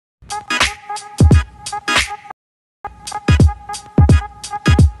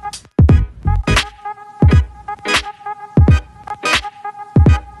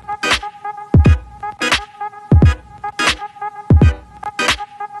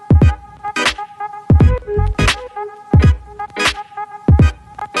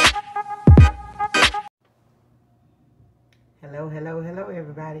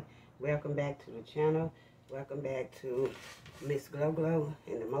back to the channel. Welcome back to Mz.gloglo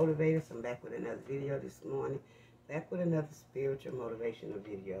and the Motivators. I'm back with another video this morning. Back with another spiritual motivational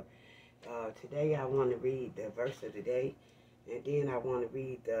video. Today I want to read the verse of the day. And then I want to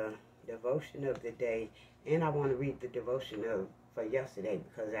read the devotion of the day. And I want to read the devotion for yesterday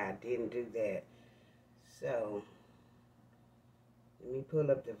because I didn't do that. So, let me pull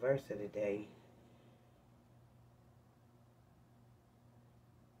up the verse of the day.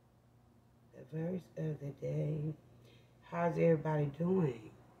 The verse of the day. How's everybody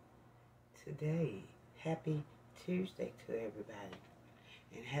doing today? Happy Tuesday to everybody.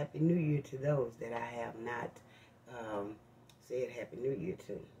 And Happy New Year to those that I have not said Happy New Year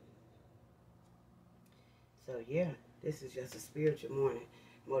to. So yeah, this is just a spiritual morning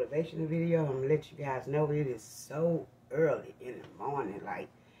motivational video. I'm going to let you guys know it is so early in the morning. Like,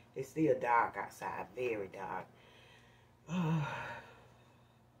 it's still dark outside, very dark.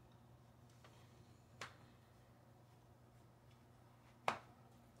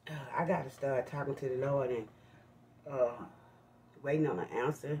 I got to start talking to the Lord and waiting on an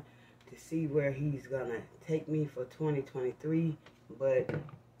answer to see where He's going to take me for 2023. But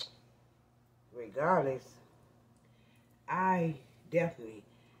regardless, I definitely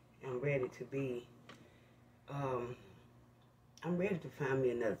am ready to be, I'm ready to find me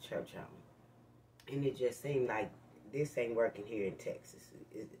another church home. And it just seemed like this ain't working here in Texas.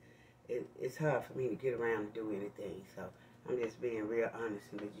 It's hard for me to get around and do anything. So I'm just being real honest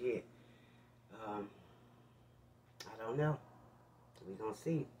and legit. I don't know. We're going to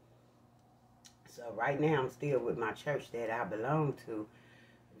see. So right now I'm still with my church that I belong to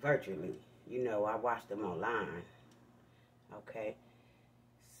virtually. You know, I watch them online. Okay.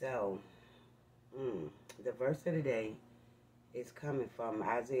 So, the verse of the day is coming from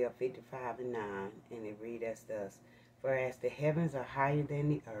Isaiah 55:9, and it reads as thus: For as the heavens are higher than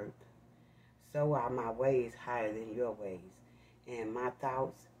the earth, so are my ways higher than your ways, and my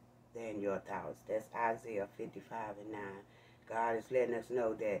thoughts than your thoughts. That's Isaiah 55:9. God is letting us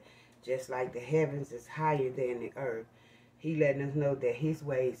know that just like the heavens is higher than the earth, He letting us know that His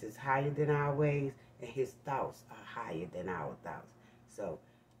ways is higher than our ways, and His thoughts are higher than our thoughts. So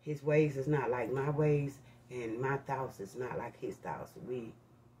His ways is not like my ways, and my thoughts is not like His thoughts. We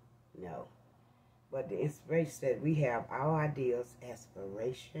know. But the inspiration said we have our ideals,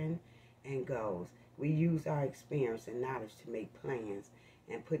 aspiration, and goals. We use our experience and knowledge to make plans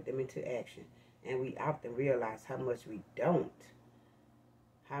and put them into action. And we often realize how much we don't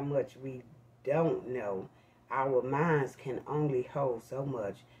know. Our minds can only hold so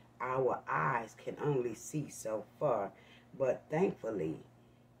much. Our eyes can only see so far. But thankfully,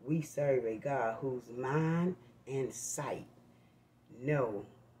 we serve a God whose mind and sight know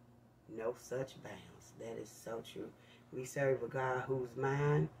no such bounds. That is so true. We serve a God whose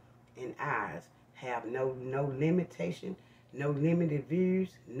mind and eyes have no limitation, no limited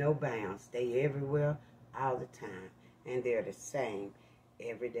views, no bounds. They everywhere all the time. And they're the same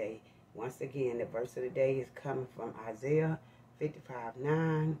every day. Once again, the verse of the day is coming from Isaiah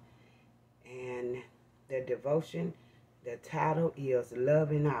 55:9. And the devotion, the title is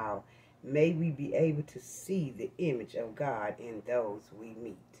Love in All. May we be able to see the image of God in those we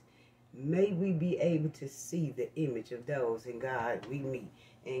meet. May we be able to see the image of those in God we meet.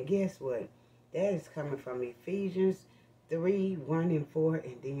 And guess what? That is coming from Ephesians 3:1-4,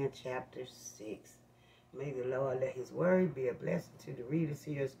 and then chapter 6. May the Lord let His word be a blessing to the readers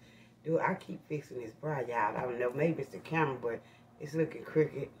here. I keep fixing this bra, y'all. I don't know. Maybe it's the camera, but it's looking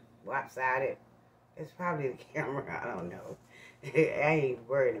crooked, lopsided. It's probably the camera. I don't know. I ain't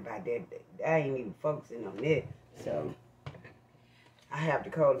worried about that. I ain't even focusing on that. So, I have the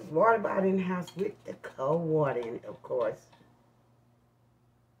coldest water bottle in the house with the cold water in it, of course.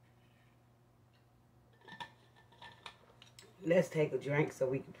 Let's take a drink so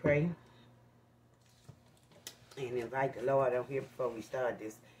we can pray and invite the Lord on here before we start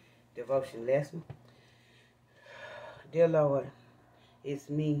this devotion lesson. Dear Lord, it's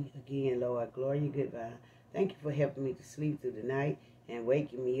me again, Lord. Gloria, goodbye. Thank you for helping me to sleep through the night and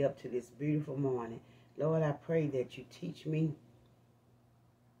waking me up to this beautiful morning. Lord, I pray that you teach me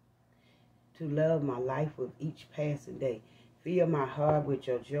to love my life with each passing day. Fill my heart with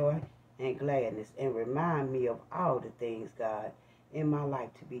your joy and gladness, and remind me of all the things, God, in my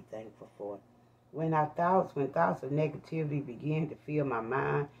life to be thankful for. When thoughts of negativity begin to fill my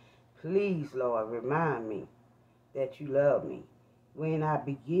mind, please, Lord, remind me that you love me. When I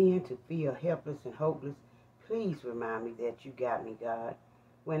begin to feel helpless and hopeless, please remind me that you got me, God.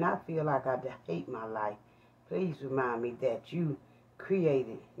 When I feel like I hate my life, please remind me that you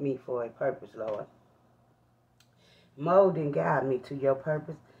created me for a purpose, Lord. Mold and guide me to your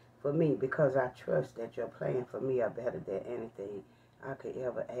purpose. for me, because I trust that your plan for me are better than anything I could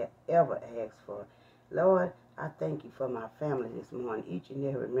ever ask for. Lord, I thank you for my family this morning, each and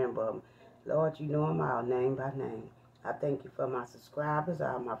every member of them. Lord, you know them all name by name. I thank you for my subscribers,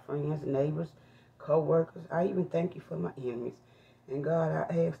 all my friends, neighbors, co-workers. I even thank you for my enemies. And God,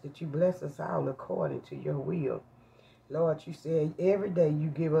 I ask that you bless us all according to your will. Lord, you said every day you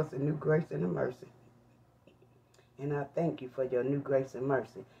give us a new grace and a mercy. And I thank you for your new grace and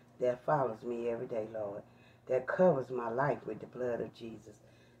mercy that follows me every day, Lord, that covers my life with the blood of Jesus.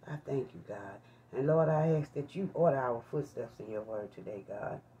 I thank you, God. And Lord, I ask that you order our footsteps in your word today,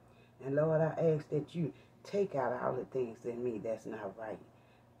 God. And Lord, I ask that you take out all the things in me that's not right.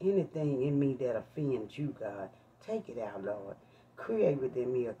 Anything in me that offends you, God, take it out, Lord. Create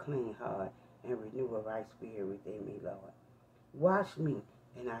within me a clean heart and renew a right spirit within me, Lord. Wash me,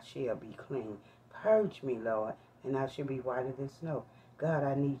 and I shall be clean. Purge me, Lord, and I shall be whiter than snow. God,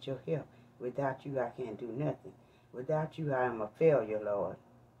 I need your help. Without you, I can't do nothing. Without you, I am a failure, Lord.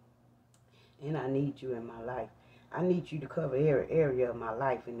 And I need you in my life. I need you to cover every area of my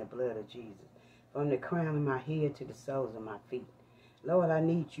life in the blood of Jesus, from the crown of my head to the soles of my feet. Lord, I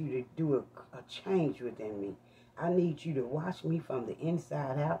need you to do a change within me. I need you to wash me from the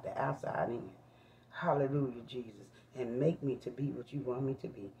inside out, the outside in. Hallelujah, Jesus. And make me to be what you want me to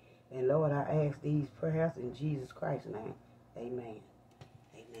be. And Lord, I ask these prayers in Jesus Christ's name. Amen.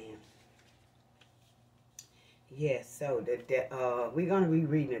 Amen. Yes, so we're going to be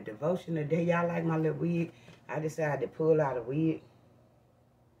reading a devotion today. Y'all like my little wig? I decided to pull out a wig.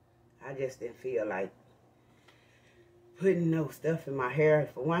 I just didn't feel like putting no stuff in my hair.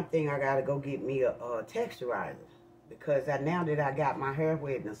 For one thing, I got to go get me a texturizer. Because now that I got my hair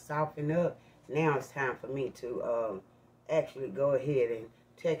wet and softened up, now it's time for me to actually go ahead and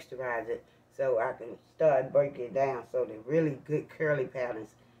texturize it so I can start breaking it down so the really good curly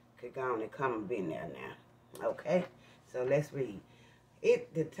patterns could go on and come up in there now. Okay? So let's read.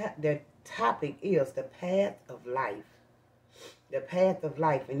 The topic is the path of life. The path of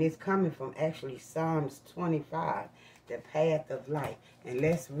life. And it's coming from actually Psalms 25. The path of life. And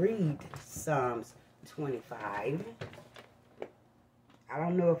let's read Psalms 25. I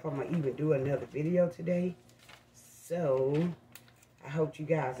don't know if I'm going to even do another video today. So, I hope you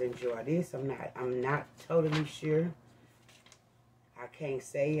guys enjoy this. I'm not totally sure. I can't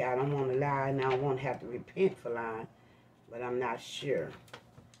say. I don't want to lie, and I don't want to have to repent for lying. But I'm not sure.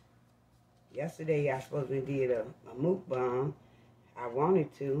 Yesterday, I supposed to did a mukbang. I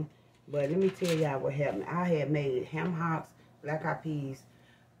wanted to. But let me tell y'all what happened. I had made ham hocks, black eyed peas,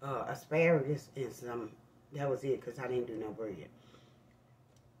 asparagus, and some. That was it, because I didn't do no bread.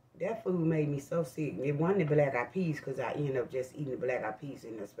 That food made me so sick. It wasn't the black eyed peas, because I ended up just eating the black eyed peas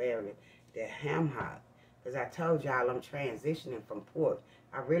and the asparagus. The ham hock. Because I told y'all I'm transitioning from pork.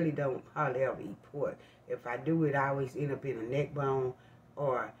 I really don't hardly ever eat pork. If I do it, I always end up in a neck bone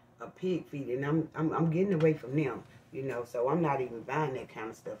or a pig feet. And I'm getting away from them, you know. So I'm not even buying that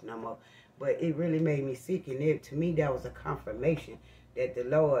kind of stuff no more. But it really made me sick. And to me, that was a confirmation that the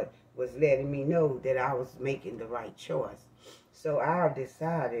Lord was letting me know that I was making the right choice. So I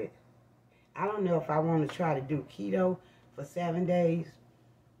decided, I don't know if I want to try to do keto for 7 days,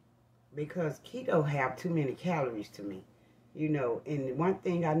 because keto have too many calories to me, you know. And one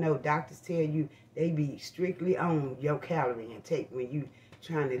thing I know, doctors tell you they be strictly on your calorie intake when you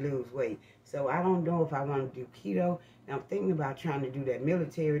trying to lose weight. So I don't know if I want to do keto. And I'm thinking about trying to do that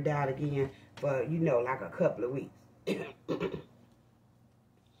military diet again for, you know, like a couple of weeks.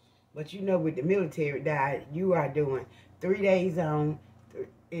 But you know, with the military diet, you are doing 3 days on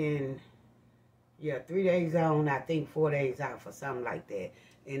and 3 days on, I think 4 days off or something like that.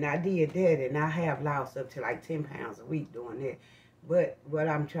 And I did that, and I have lost up to like 10 pounds a week doing that. But what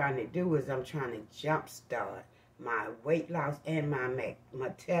I'm trying to do is I'm trying to jumpstart my weight loss and my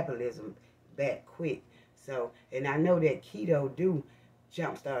metabolism back quick. So, and I know that keto do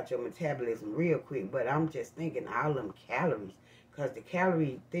jumpstart your metabolism real quick, but I'm just thinking all them calories. Because the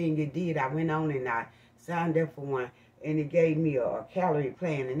calorie thing it did, I went on and I signed up for one, and it gave me a calorie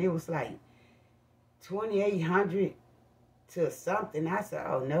plan, and it was like 2,800 to something. I said,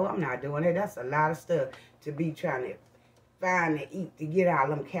 oh no, I'm not doing it. That's a lot of stuff to be trying to find and eat to get all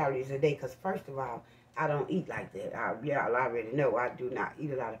them calories a day. Because first of all, I don't eat like that. Y'all already know I do not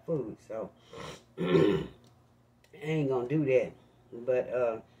eat a lot of food. So I ain't going to do that.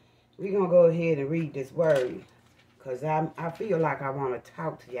 But we're going to go ahead and read this word. Because I feel like I want to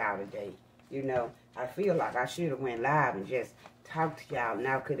talk to y'all today. You know, I feel like I should have went live and just talked to y'all.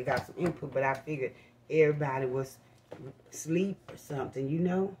 Now I could have got some input, but I figured everybody was asleep or something, you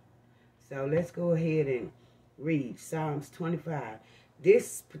know. So let's go ahead and read Psalms 25.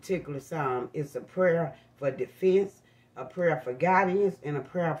 This particular psalm is a prayer for defense, a prayer for guidance, and a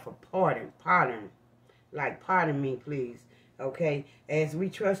prayer for pardon. Like, pardon me, please. Okay? As we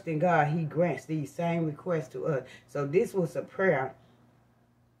trust in God, he grants these same requests to us. So this was a prayer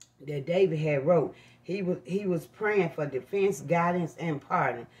that David had wrote. He was praying for defense, guidance, and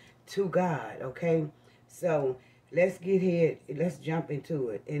pardon to God. Okay? So let's get here. Let's jump into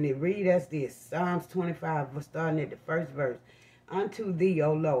it. And it read us this. Psalms 25, starting at the first verse. Unto thee,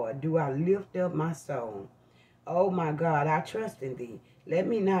 O Lord, do I lift up my soul. O my God, I trust in thee. Let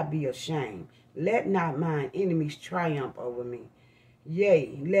me not be ashamed. Let not mine enemies triumph over me.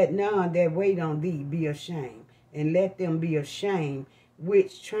 Yea, let none that wait on thee be ashamed, and let them be ashamed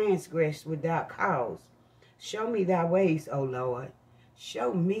which transgress without cause. Show me thy ways, O Lord.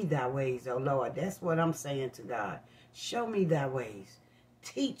 Show me thy ways, O Lord. That's what I'm saying to God. Show me thy ways.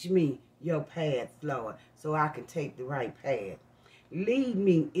 Teach me your path, Lord, so I can take the right path. Lead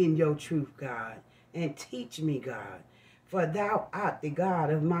me in your truth, God, and teach me, God. For thou art the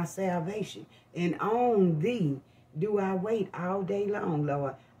God of my salvation, and on thee do I wait all day long,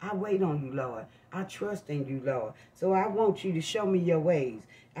 Lord. I wait on you, Lord. I trust in you, Lord. So I want you to show me your ways.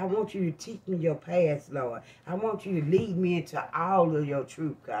 I want you to teach me your paths, Lord. I want you to lead me into all of your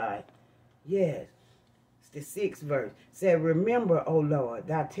truth, God. Yes. It's the 6th verse. Said, remember, O Lord,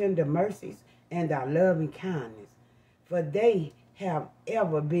 thy tender mercies and thy loving kindness, for they have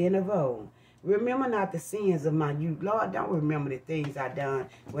ever been of old. Remember not the sins of my youth. Lord, don't remember the things I done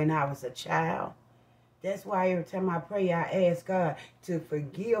when I was a child. That's why every time I pray, I ask God to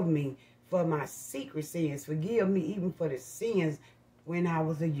forgive me for my secret sins. Forgive me even for the sins when I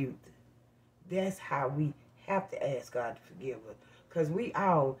was a youth. That's how we have to ask God to forgive us. Because we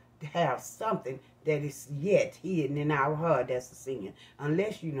all have something that is yet hidden in our heart that's a sin.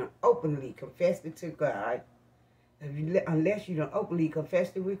 Unless you don't openly confess it to God. Unless you don't openly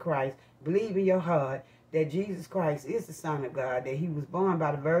confess it with Christ, believe in your heart that Jesus Christ is the Son of God, that he was born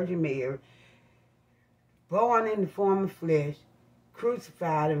by the Virgin Mary, born in the form of flesh,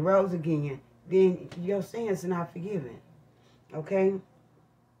 crucified and rose again, then your sins are not forgiven. Okay?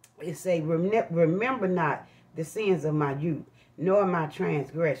 It say, remember not the sins of my youth, nor my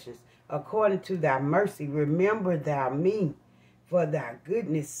transgressions. According to thy mercy, remember thou me for thy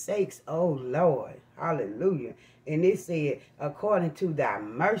goodness sakes, O Lord. Hallelujah. And it said, according to thy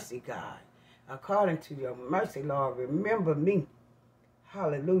mercy, God. According to your mercy, Lord, remember me.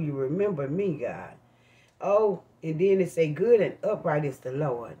 Hallelujah. Remember me, God. Oh, and then it say, good and upright is the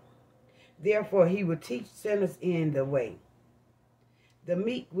Lord. Therefore, he will teach sinners in the way. The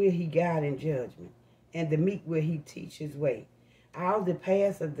meek will he guide in judgment, and the meek will he teach his way. All the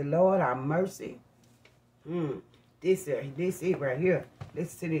paths of the Lord are mercy. This it right here.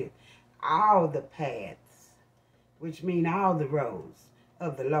 Listen to this. All the paths, which mean all the roads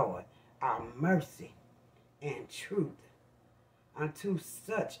of the Lord, are mercy and truth unto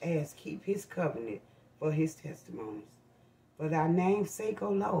such as keep his covenant for his testimonies. For thy name's sake, O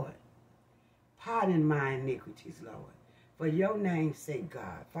Lord, pardon my iniquities, Lord. For your name's sake,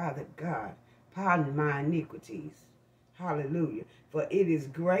 God, Father God, pardon my iniquities. Hallelujah. For it is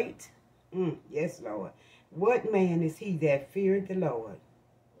great. Yes, Lord. What man is he that feareth the Lord?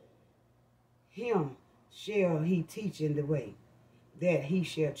 Him shall he teach in the way that he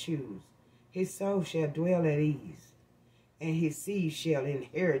shall choose. His soul shall dwell at ease, and his seed shall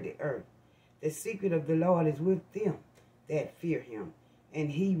inherit the earth. The secret of the Lord is with them that fear him,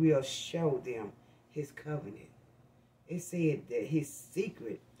 and he will show them his covenant. It said that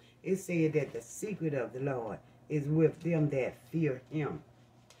the secret of the Lord is with them that fear him.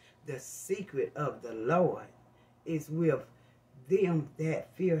 The secret of the Lord is with them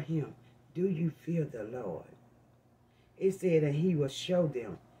that fear him. Do you fear the Lord? It said that he will show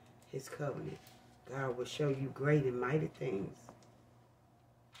them his covenant. God will show you great and mighty things.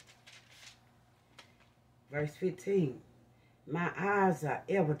 Verse 15. My eyes are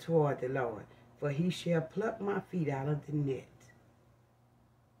ever toward the Lord, for he shall pluck my feet out of the net.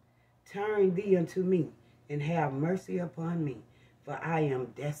 Turn thee unto me, and have mercy upon me, for I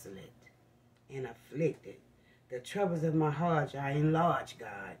am desolate and afflicted. The troubles of my heart are enlarged,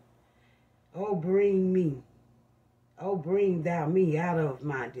 God. Oh, bring thou me out of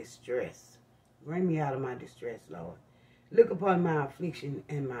my distress. Bring me out of my distress, Lord. Look upon my affliction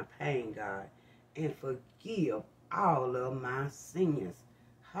and my pain, God, and forgive all of my sins.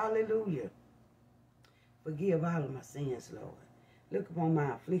 Hallelujah. Forgive all of my sins, Lord. Look upon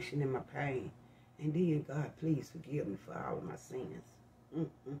my affliction and my pain. And then, God, please forgive me for all of my sins.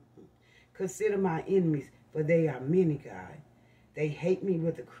 Consider my enemies, for they are many, God. They hate me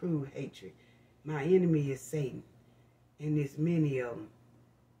with a cruel hatred. My enemy is Satan, And there's many of them.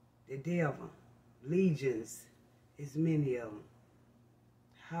 The devil, legions, is many of them.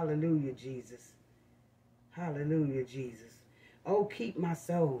 Hallelujah, Jesus. Hallelujah, Jesus. Oh, keep my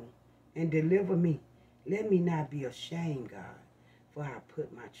soul and deliver me. Let me not be ashamed, God, for I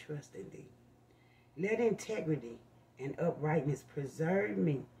put my trust in thee. Let integrity and uprightness preserve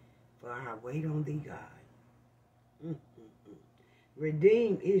me, for I wait on thee, God.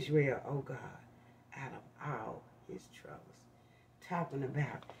 Redeem Israel, O God, out of all his troubles. Talking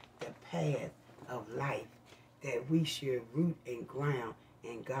about the path of life that we should root and ground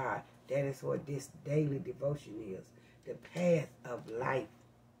in God. That is what this daily devotion is. The path of life.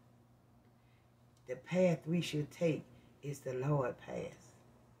 The path we should take is the Lord path.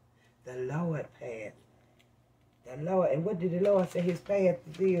 The Lord path. The Lord. And what did the Lord say his path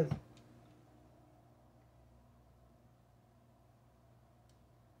is?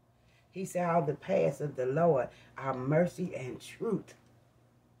 He said all the paths of the Lord are mercy and truth.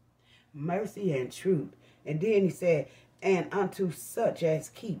 Mercy and truth. And then he said, and unto such as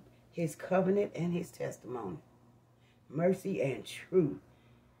keep his covenant and his testimony. Mercy and truth.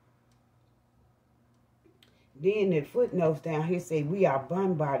 Then the footnotes down here say we are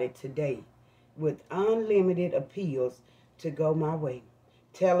bombarded today with unlimited appeals to go my way.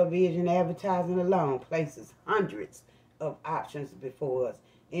 Television advertising alone places hundreds of options before us,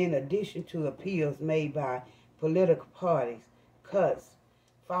 in addition to appeals made by political parties, cults,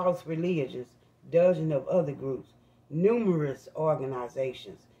 false religions, dozens of other groups, numerous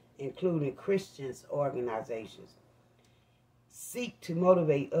organizations, including Christians organizations, seek to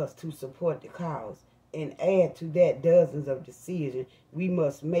motivate us to support the cause, and add to that dozens of decisions we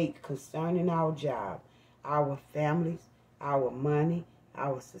must make concerning our job, our families, our money,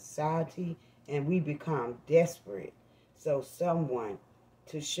 our society, and we become desperate so someone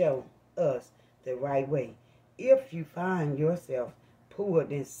to show us the right way. If you find yourself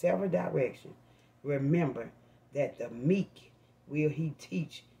pulled in several directions, remember that the meek will he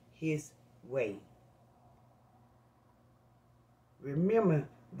teach his way. Remember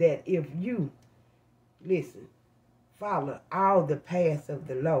that if you, listen, follow all the paths of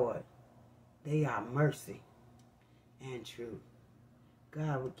the Lord, they are mercy and truth.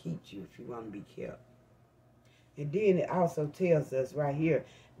 God will keep you if you want to be kept. And then it also tells us right here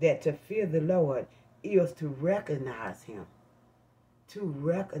that to fear the Lord is to recognize him. To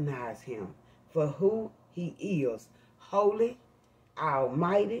recognize him for who he is. Holy,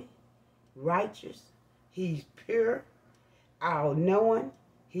 almighty, righteous. He's pure, all-knowing.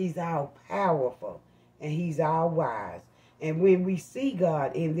 He's all-powerful. And he's all-wise. And when we see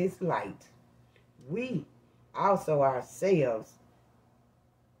God in this light, we also ourselves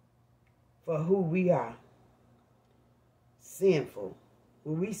for who we are. Sinful.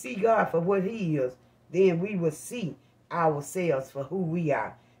 When we see God for what he is, then we will see ourselves for who we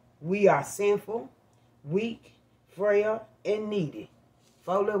are. We are sinful, weak, frail, and needy.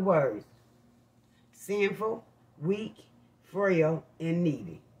 4 little words. Sinful, weak, frail, and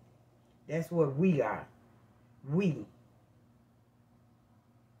needy. That's what we are. We.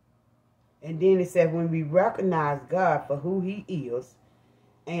 And then it says when we recognize God for who he is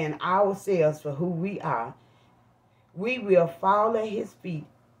and ourselves for who we are, we will fall at his feet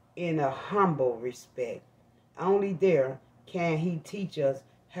in a humble respect. Only there can he teach us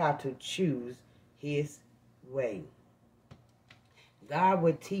how to choose his way. God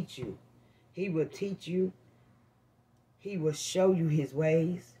will teach you. He will teach you. He will show you his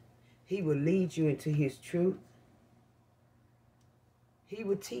ways. He will lead you into his truth. He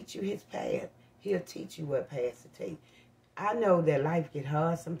will teach you his path. He'll teach you what path to take. I know that life gets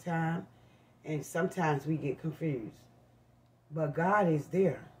hard sometimes, and sometimes we get confused. But God is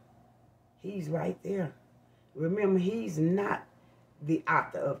there. He's right there. Remember, he's not the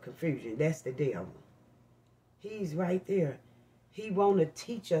author of confusion. That's the devil. He's right there. He wanted to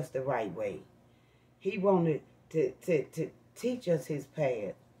teach us the right way. He wanted to teach us his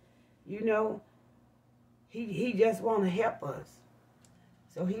path. You know, he just want to help us.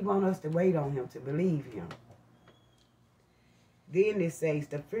 So he wants us to wait on him, to believe him. Then it says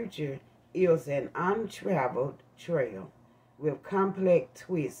the future is an untraveled trail with complex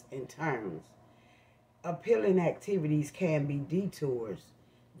twists and turns. Appealing activities can be detours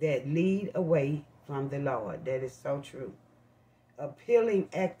that lead away from the Lord. That is so true. Appealing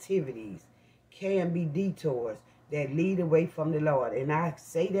activities can be detours that lead away from the Lord. And I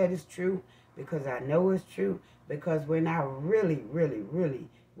say that is true because I know it's true. Because when I really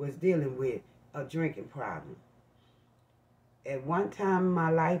was dealing with a drinking problem, at one time in my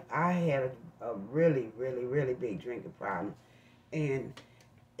life, I had a really big drinking problem. And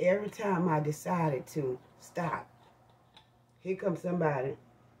every time I decided to stop, Here comes somebody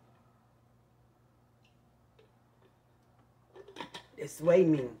that sway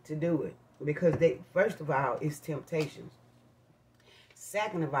me to do it. Because first of all, it's temptations.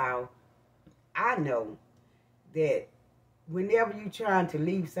 Second of all, I know that whenever you're trying to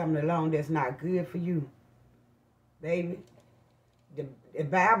leave something alone that's not good for you, baby, the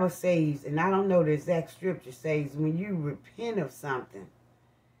Bible says, and I don't know the exact scripture, says when you repent of something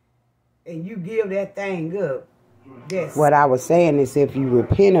and you give that thing up, what I was saying is if you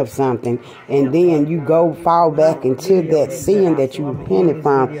repent of something and then you go fall back into that sin that you repented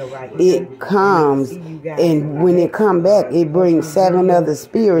from, it comes, and when it come back, it brings 7 other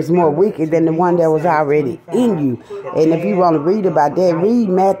spirits more wicked than the one that was already in you. And if you want to read about that, read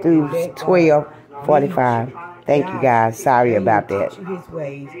Matthew 12:45. Thank you, guys. Sorry about that. His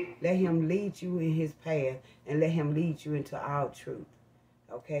ways. Let him lead you in his path, and let him lead you into all truth.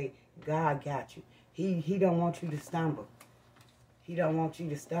 Okay? God got you. He don't want you to stumble. He don't want you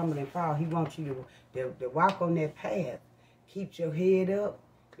to stumble and fall. He wants you to walk on that path. Keep your head up.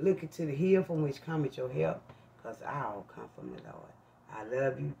 Look into the hill from which cometh your help, because all come from the Lord. I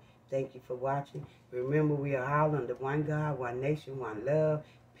love you. Thank you for watching. Remember, we are all under one God, one nation, one love.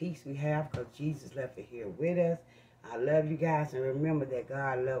 Peace we have because Jesus left it here with us. I love you guys. And remember that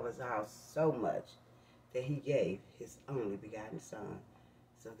God loves us all so much that he gave his only begotten Son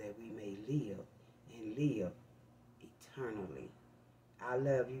so that we may live and live eternally. I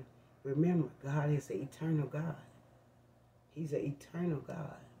love you. Remember, God is an eternal God. He's an eternal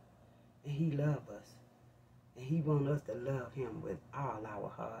God. And he loves us. And he wants us to love him with all our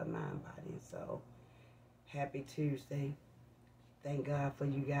heart, mind, body, and soul. Happy Tuesday. Thank God for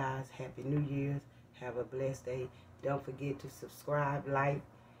you guys. Happy New Year's. Have a blessed day. Don't forget to subscribe, like,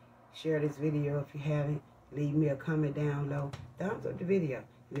 share this video if you haven't. Leave me a comment down low. Thumbs up the video.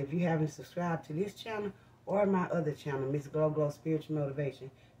 And if you haven't subscribed to this channel or my other channel, Mz.gloglo Spiritual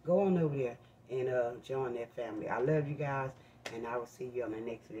Motivation, go on over there and join that family. I love you guys, and I will see you on the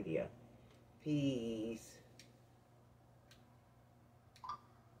next video. Peace.